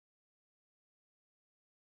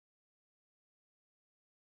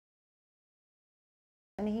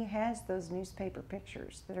and he has those newspaper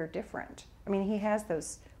pictures that are different. I mean, he has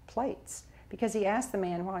those plates because he asked the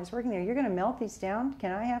man while he's working there, "You're going to melt these down?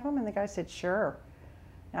 Can I have them?" And the guy said, "Sure."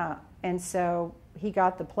 And so he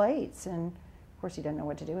got the plates, and of course he doesn't know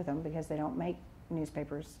what to do with them because they don't make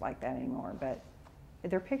newspapers like that anymore, but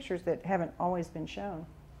they're pictures that haven't always been shown.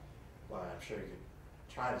 Well, I'm sure you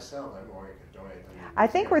could try to sell them, or you could donate them to the I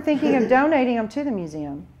think we're thinking of donating them to the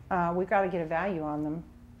museum. We've got to get a value on them,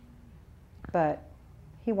 but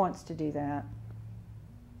he wants to do that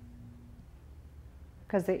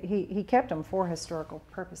because he kept them for historical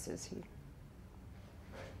purposes.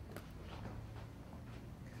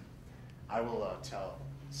 I will tell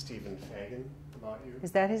Stephen Fagan about you.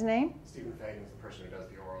 Is that his name? Stephen Fagan is the person who does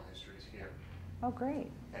the oral histories here. Oh,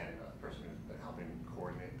 great. And the person who's been helping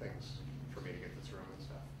coordinate things for me to get this room and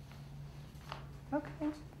stuff.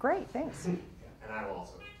 Okay, great, thanks. Yeah. And I will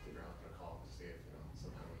also give your husband a call to see if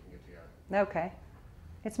sometime we can get together. Okay.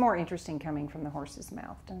 It's more interesting coming from the horse's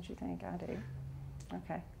mouth, don't you think? I do.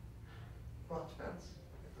 Okay. Well, it depends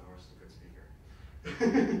if the horse is a good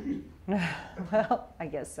speaker. Well, I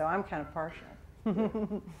guess so. I'm kind of partial. Yeah,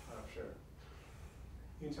 I'm sure.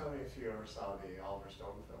 You can tell me if you ever saw the Oliver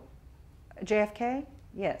Stone film. JFK?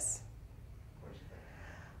 Yes. What did you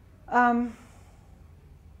think?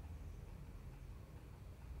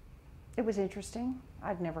 It was interesting.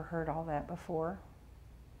 I'd never heard all that before.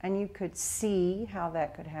 And you could see how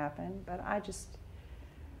that could happen, but I just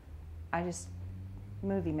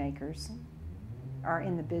movie makers are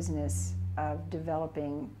in the business of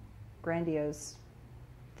developing grandiose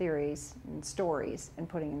theories and stories and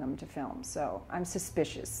putting them to film. So I'm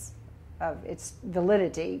suspicious of its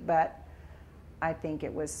validity, but I think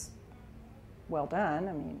it was well done.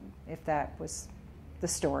 I mean, if that was the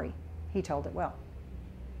story, he told it well.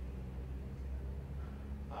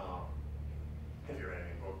 Have you read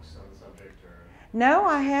any books on the subject? Or? No,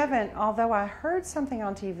 I haven't, although I heard something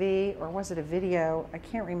on TV, or was it a video? I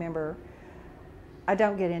can't remember. I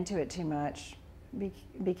don't get into it too much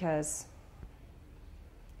because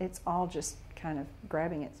it's all just kind of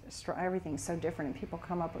grabbing it. Everything's so different, and people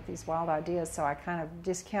come up with these wild ideas, so I kind of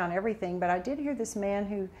discount everything. But I did hear this man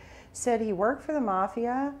who said he worked for the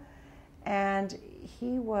mafia, and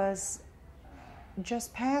he was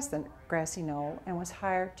just past the grassy knoll and was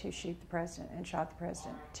hired to shoot the president and shot the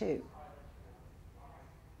president too,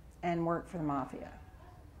 and worked for the mafia.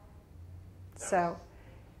 So,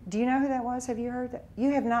 do you know who that was? Have you heard that?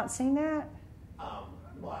 You have not seen that? Well,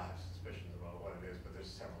 I have suspicions about what it is, but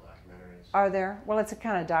there's several documentaries. Are there? Well, it's a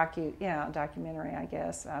kind of documentary, I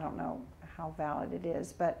guess. I don't know how valid it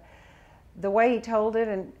is, but the way he told it,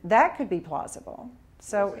 and that could be plausible.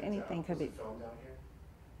 So anything could be. Was it filmed down here?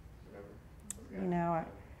 You know,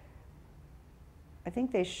 I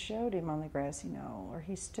think they showed him on the grassy knoll, or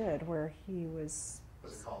he stood where he was.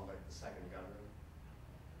 Was it called like the Second Gunman?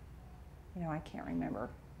 You know, I can't remember.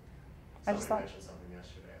 Somebody I just thought, mentioned something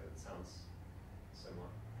yesterday that sounds similar.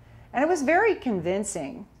 and it was very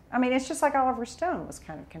convincing. I mean, it's just like Oliver Stone was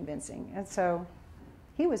kind of convincing, and so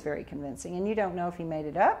he was very convincing. And you don't know if he made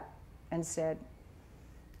it up and said,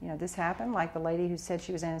 you know, this happened, like the lady who said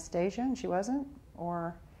she was Anastasia and she wasn't,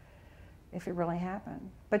 or if it really happened.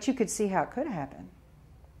 But you could see how it could happen.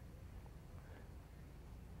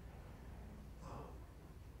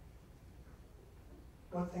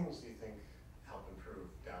 What things do you think help improve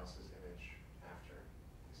Dallas's image after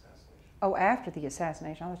the assassination? Oh, after the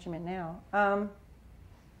assassination. I thought you meant now.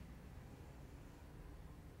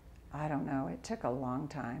 I don't know. It took a long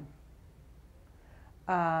time.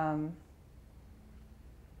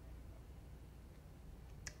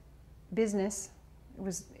 Business.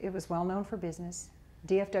 It was well known for business.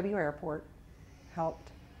 DFW Airport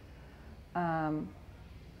helped. The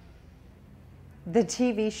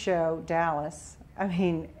TV show Dallas. I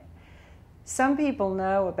mean, some people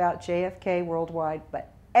know about JFK worldwide,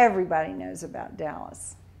 but everybody knows about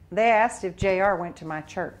Dallas. They asked if JR went to my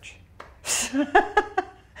church.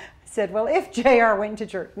 I said, well, if JR went to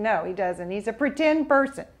church. No, he doesn't. He's a pretend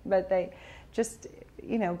person. But they just,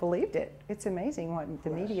 believed it. It's amazing what the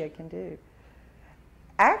media can do.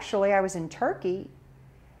 Actually, I was in Turkey,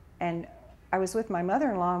 and I was with my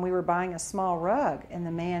mother-in-law, and we were buying a small rug, and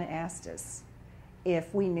the man asked us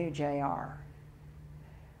if we knew JR.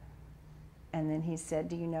 And then he said,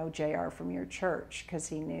 do you know JR from your church? Because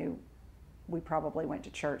he knew we probably went to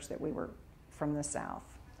church, that we were from the South.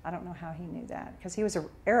 I don't know how he knew that, because he was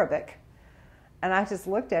Arabic. And I just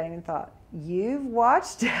looked at him and thought, you've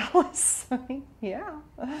watched Dallas? I mean, yeah.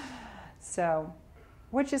 So,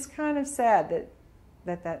 which is kind of sad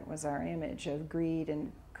that was our image of greed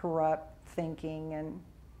and corrupt thinking and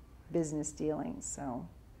business dealings. So,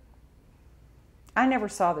 I never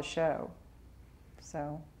saw the show,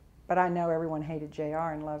 so, but I know everyone hated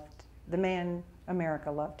JR and loved the man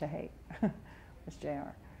America loved to hate was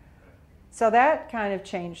JR. So that kind of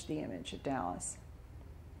changed the image of Dallas.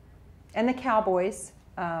 And the Cowboys,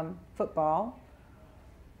 football,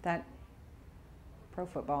 that pro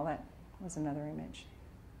football, that was another image.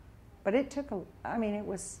 But it took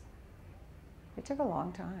it took a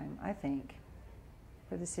long time, I think,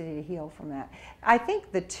 for the city to heal from that. I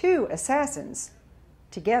think the two assassins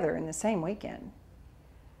together in the same weekend,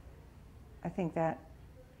 I think that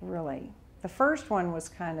really, the first one was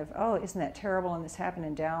kind of, oh, isn't that terrible, and this happened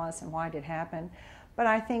in Dallas, and why did it happen? But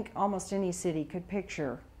I think almost any city could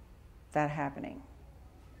picture that happening.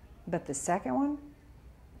 But the second one,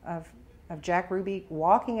 of Jack Ruby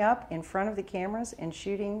walking up in front of the cameras and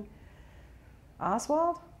shooting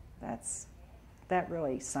Oswald, that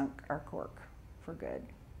really sunk our cork for good.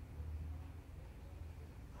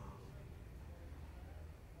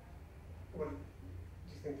 What do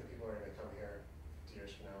you think that people are going to come here 50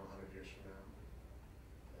 years from now, 100 years from now,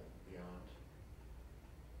 and beyond?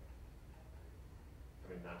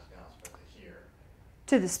 I mean, not to Dallas, but to here.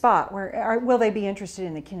 To the spot where, will they be interested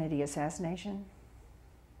in the Kennedy assassination?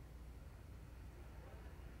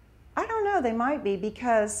 I don't know, they might be,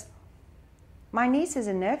 because my nieces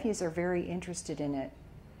and nephews are very interested in it.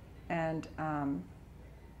 And,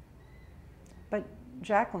 but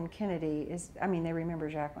Jacqueline Kennedy is, I mean, they remember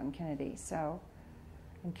Jacqueline Kennedy, so,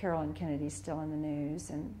 and Carolyn Kennedy's still in the news,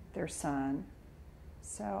 and their son.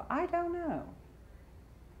 So I don't know.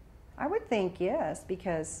 I would think yes,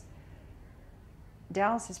 because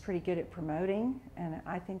Dallas is pretty good at promoting, and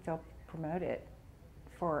I think they'll promote it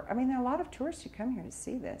for, I mean, there are a lot of tourists who come here to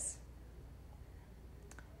see this.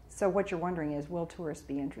 So what you're wondering is, will tourists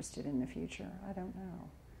be interested in the future? I don't know.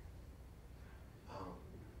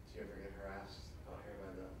 Do you ever get harassed out here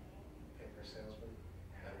by the paper salesmen,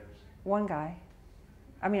 editors? One guy.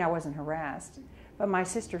 I mean, I wasn't harassed, but my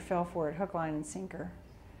sister fell for it, hook, line, and sinker.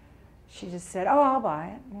 She just said, oh, I'll buy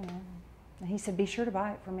it. You know. And he said, be sure to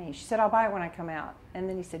buy it for me. She said, I'll buy it when I come out. And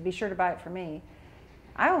then he said, be sure to buy it for me.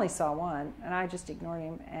 I only saw one, and I just ignored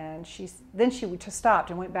him. And then she stopped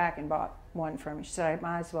and went back and bought one from me. She said, I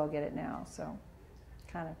might as well get it now. So,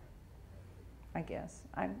 kind of, I guess.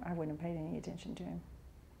 I wouldn't have paid any attention to him.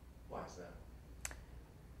 Why is that?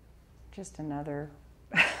 Just another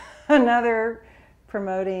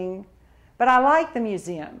promoting. But I like the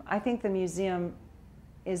museum. I think the museum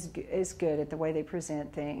is good at the way they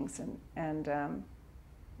present things, and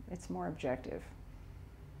it's more objective.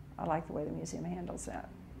 I like the way the museum handles that.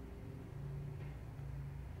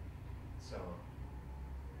 So,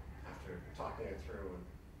 after talking it through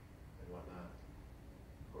and whatnot,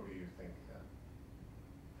 who do you think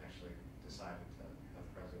actually decided to have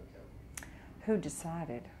the president killed? Who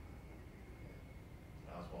decided?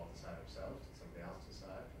 Did Oswald decide himself? Did somebody else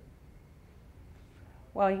decide?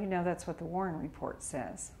 Well, you know, that's what the Warren report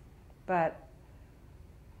says. But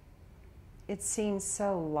it seems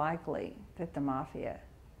so likely that the mafia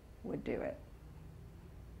would do it.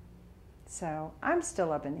 So I'm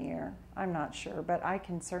still up in the air. I'm not sure, but I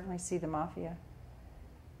can certainly see the mafia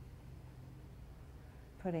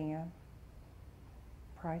putting a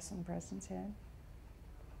price on the president's head.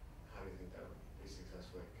 How do you think that would be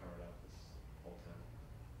successfully covered up this whole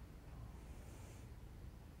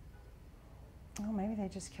time? Oh, maybe they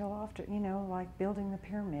just kill off, you know, like building the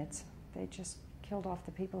pyramids. They just killed off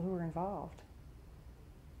the people who were involved.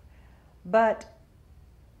 But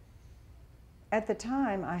at the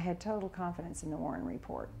time, I had total confidence in the Warren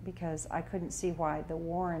report because I couldn't see why the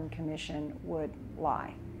Warren Commission would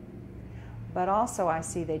lie. But also I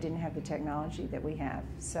see they didn't have the technology that we have,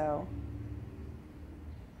 so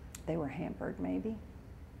they were hampered maybe.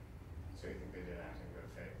 So you think they did act in good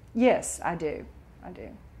faith? Yes, I do. I do.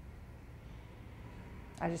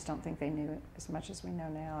 I just don't think they knew it as much as we know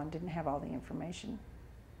now and didn't have all the information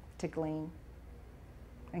to glean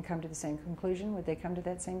and come to the same conclusion. Would they come to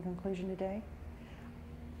that same conclusion today?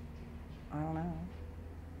 I don't know.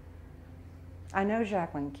 I know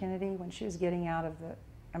Jacqueline Kennedy, when she was getting out of the,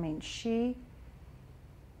 when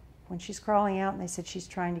she's crawling out and they said she's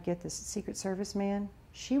trying to get this Secret Service man,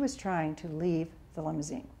 she was trying to leave the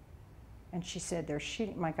limousine. And she said, they're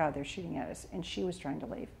shooting, my God, they're shooting at us. And she was trying to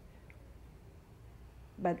leave.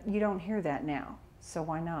 But you don't hear that now, so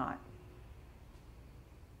why not?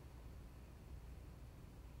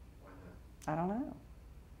 Why not? I don't know.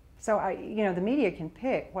 So the media can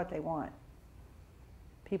pick what they want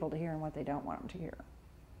people to hear and what they don't want them to hear.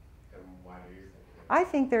 And why do you think? I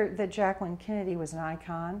think that Jacqueline Kennedy was an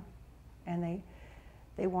icon, and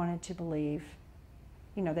they wanted to believe,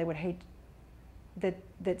 they would hate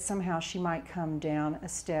that somehow she might come down a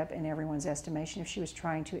step in everyone's estimation if she was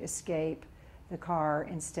trying to escape the car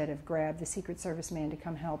instead of grab the Secret Service man to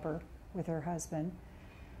come help her with her husband.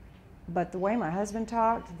 But the way my husband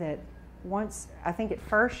talked, that once, I think at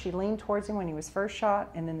first she leaned towards him when he was first shot,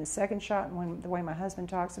 and then the second shot, and the way my husband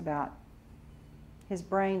talks about his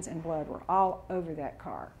brains and blood were all over that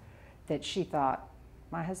car, that she thought,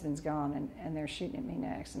 my husband's gone and they're shooting at me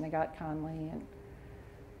next. And they got Conley, and,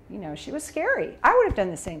 you know, she was scary. I would have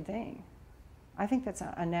done the same thing. I think that's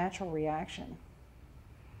a natural reaction.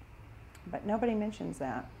 But nobody mentions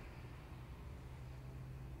that.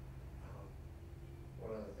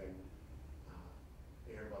 One other thing,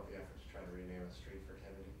 you heard about the effort to try to rename a street for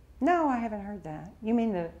Kennedy? No, I haven't heard that. You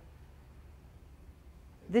mean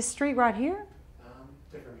this street right here?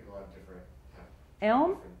 Different people have different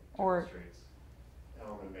Elm different or streets.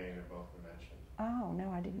 Elm and Main are both mentioned. Oh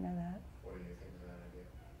no, I didn't know that. What do you think of that idea?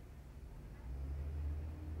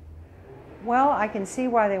 Well, I can see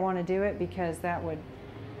why they want to do it, because that would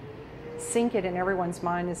sink it in everyone's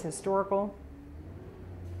mind as historical.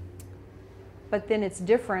 But then it's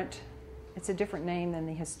different. It's a different name than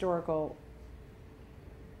the historical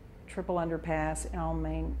triple underpass, Elm,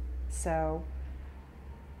 Main. So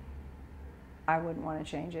I wouldn't want to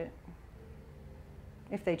change it.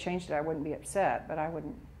 If they changed it, I wouldn't be upset, but I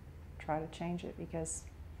wouldn't try to change it, because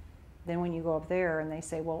then when you go up there and they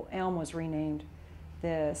say, well, Elm was renamed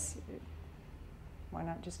this, why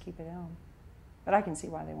not just keep it Elm? But I can see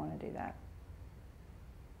why they want to do that.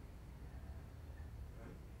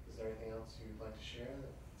 Is there anything else you'd like to share?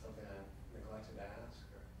 Something I neglected to ask?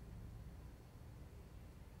 Or?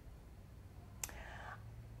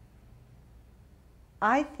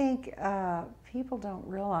 I think people don't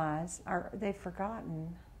realize, or they've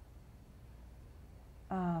forgotten,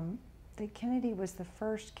 that Kennedy was the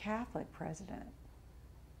first Catholic president.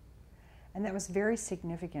 And that was very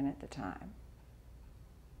significant at the time.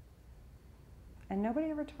 And nobody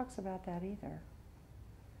ever talks about that either.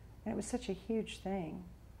 And it was such a huge thing.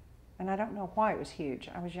 And I don't know why it was huge.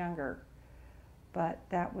 I was younger. But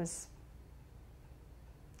that was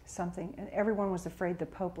something. And everyone was afraid the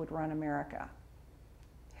Pope would run America.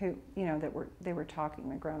 Who, you know, they were talking,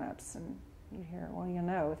 the grown-ups, and you hear, well, you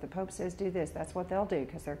know, if the Pope says do this, that's what they'll do,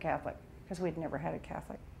 because they're Catholic. Because we'd never had a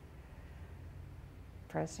Catholic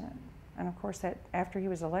president. And of course, that after he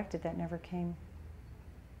was elected, that never came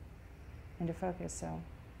into focus. So,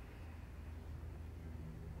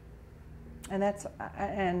 and that's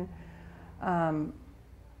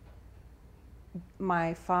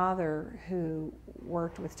my father, who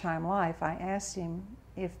worked with Time Life, I asked him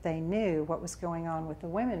if they knew what was going on with the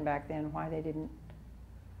women back then, why they didn't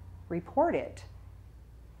report it.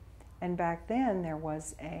 And back then there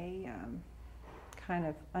was a kind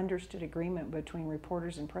of understood agreement between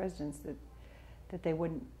reporters and presidents that they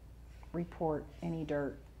wouldn't report any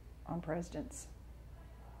dirt on presidents.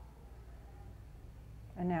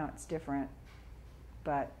 And now it's different.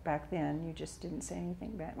 But back then you just didn't say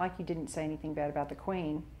anything bad. Like you didn't say anything bad about the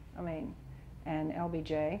Queen, I mean, and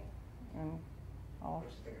LBJ. And all. What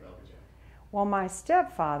did you think of LBJ? Well, my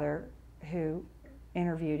stepfather, who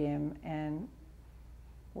interviewed him and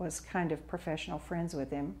was kind of professional friends with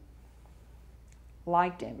him,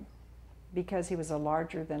 liked him because he was a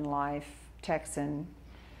larger-than-life Texan,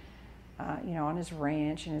 you know, on his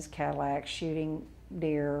ranch in his Cadillac shooting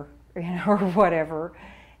deer, you know, or whatever,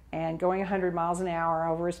 and going 100 miles an hour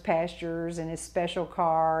over his pastures in his special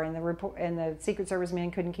car, and the Secret Service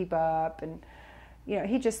men couldn't keep up, and you know,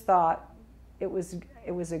 he just thought it was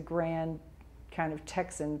a grand kind of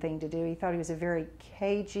Texan thing to do. He thought he was a very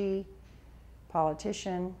cagey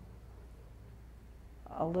politician,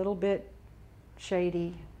 a little bit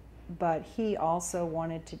shady, but he also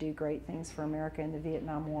wanted to do great things for America, and the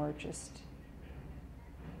Vietnam War just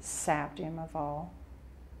sapped him of all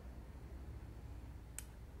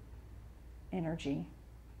energy.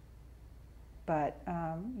 But,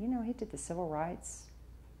 you know, he did the civil rights.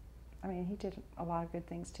 I mean, he did a lot of good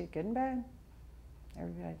things too, good and bad.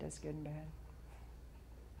 Everybody does good and bad.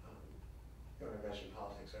 You mentioned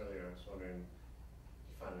politics earlier. I was wondering, do you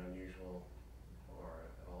find it unusual or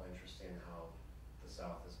at all interesting how the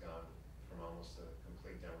South has gone from almost a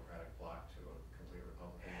complete Democratic bloc to a complete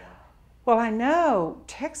Republican bloc? Well, I know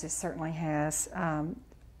Texas certainly has.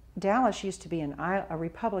 Dallas used to be a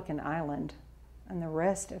Republican island, and the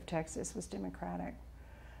rest of Texas was Democratic.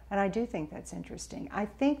 And I do think that's interesting. I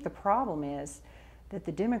think the problem is that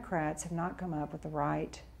the Democrats have not come up with the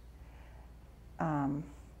right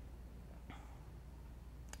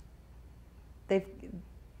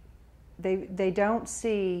they don't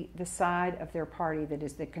see the side of their party that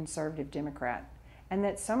is the conservative Democrat, and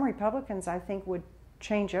that some Republicans, I think, would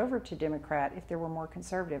change over to Democrat if there were more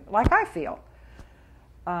conservative, like I feel.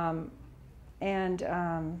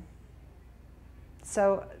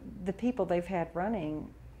 So the people they've had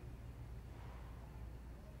running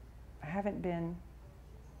haven't been,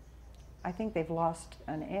 I think they've lost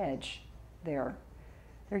an edge there.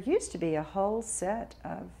 There used to be a whole set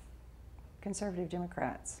of conservative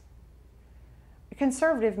Democrats.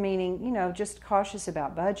 Conservative meaning, you know, just cautious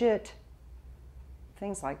about budget,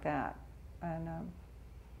 things like that. And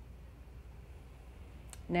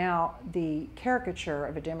now the caricature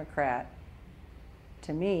of a Democrat,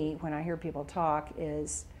 to me, when I hear people talk,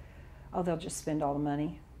 is, oh, they'll just spend all the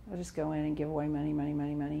money. They'll just go in and give away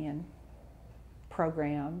money, and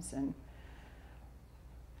programs and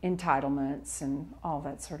entitlements and all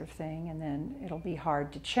that sort of thing, and then it'll be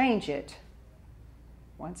hard to change it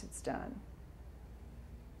once it's done.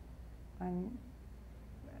 And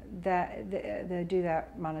they do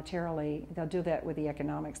that monetarily. They'll do that with the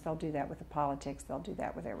economics. They'll do that with the politics. They'll do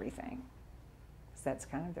that with everything. So that's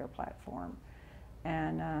kind of their platform.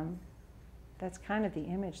 And that's kind of the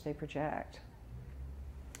image they project.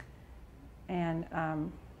 And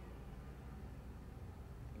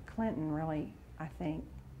Clinton really, I think,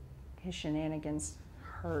 his shenanigans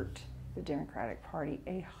hurt the Democratic Party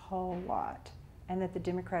a whole lot. And that the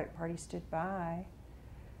Democratic Party stood by,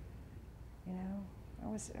 you know, it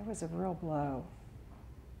was a real blow.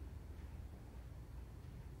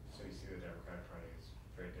 So you see the Democratic Party is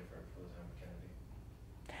very different from the time of Kennedy?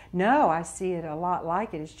 No, I see it a lot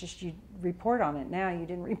like it. It's just you report on it now. You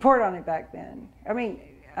didn't report on it back then. I mean,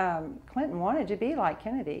 Clinton wanted to be like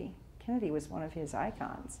Kennedy. Kennedy was one of his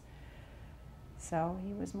icons. So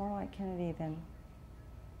he was more like Kennedy than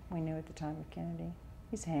we knew at the time of Kennedy.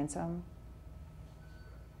 He's handsome,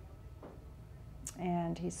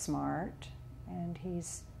 and he's smart, and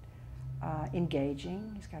he's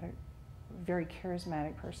engaging. He's got a very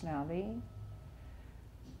charismatic personality.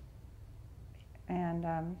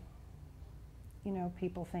 And, you know,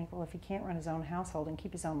 people think, well, if he can't run his own household and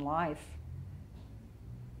keep his own life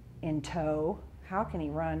in tow, how can he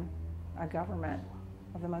run a government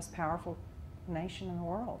of the most powerful nation in the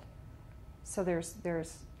world? So there's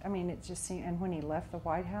I mean, it just seemed, and when he left the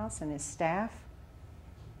White House and his staff,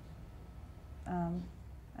 and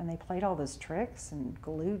they played all those tricks and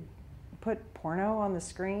put porno on the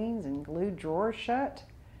screens and glued drawers shut,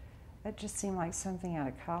 that just seemed like something out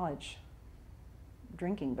of college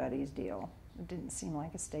drinking buddies deal. It didn't seem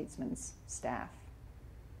like a statesman's staff.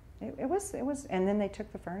 It was, and then they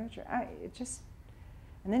took the furniture.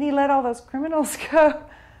 And then he let all those criminals go.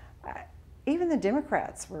 Even the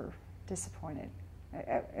Democrats were disappointed.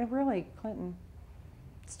 Clinton,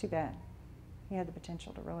 it's too bad. He had the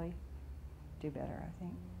potential to really do better, I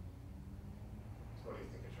think. So what do you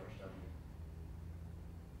think of George W.?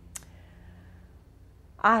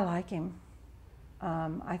 I like him.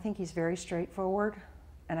 I think he's very straightforward,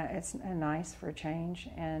 and it's nice for a change,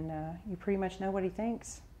 and you pretty much know what he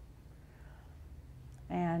thinks.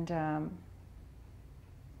 And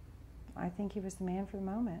I think he was the man for the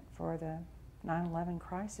moment for the 9/11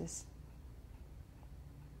 crisis.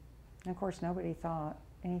 And of course, nobody thought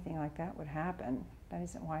anything like that would happen. That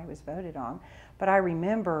isn't why he was voted on. But I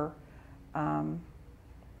remember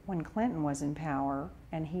when Clinton was in power,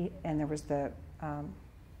 and there was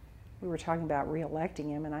we were talking about re-electing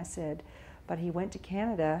him, and I said, but he went to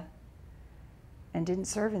Canada and didn't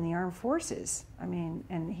serve in the armed forces. I mean,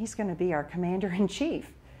 and he's going to be our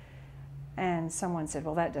commander-in-chief. And someone said,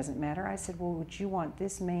 well, that doesn't matter. I said, well, would you want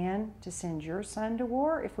this man to send your son to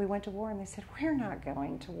war if we went to war? And they said, we're not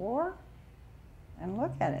going to war. And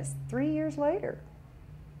look at us, 3 years later.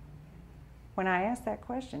 When I asked that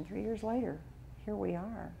question, 3 years later, here we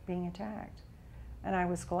are being attacked. And I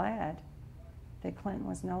was glad that Clinton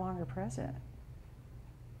was no longer president.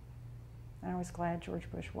 And I was glad George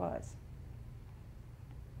Bush was.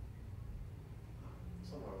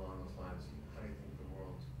 Somewhere along those lines, how do you think the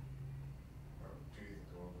world, or do you think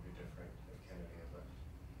the world would be different if Kennedy had lived?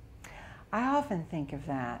 I often think of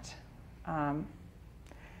that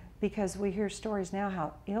because we hear stories now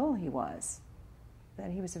how ill he was, that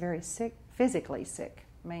he was a very sick, physically sick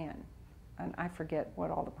man. And I forget what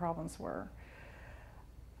all the problems were.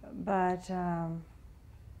 But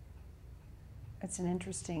it's an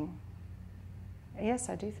interesting, yes,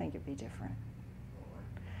 I do think it'd be different.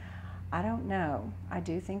 I don't know. I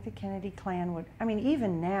do think the Kennedy clan would, I mean,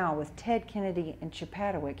 even now with Ted Kennedy and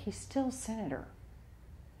Chappadowick, he's still senator.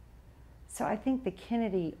 So I think the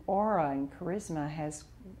Kennedy aura and charisma has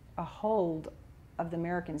a hold of the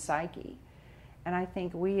American psyche. And I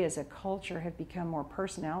think we as a culture have become more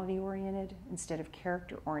personality-oriented instead of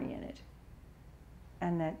character-oriented.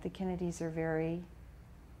 and that the Kennedys are very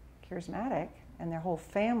charismatic, and their whole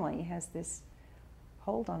family has this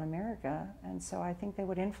hold on America, and so I think they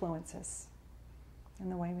would influence us in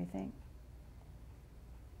the way we think.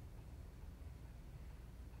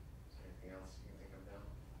 Is there anything else you can think of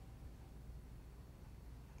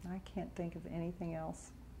now? I can't think of anything else.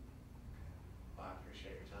 Well, I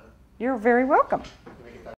appreciate your time. You're very welcome.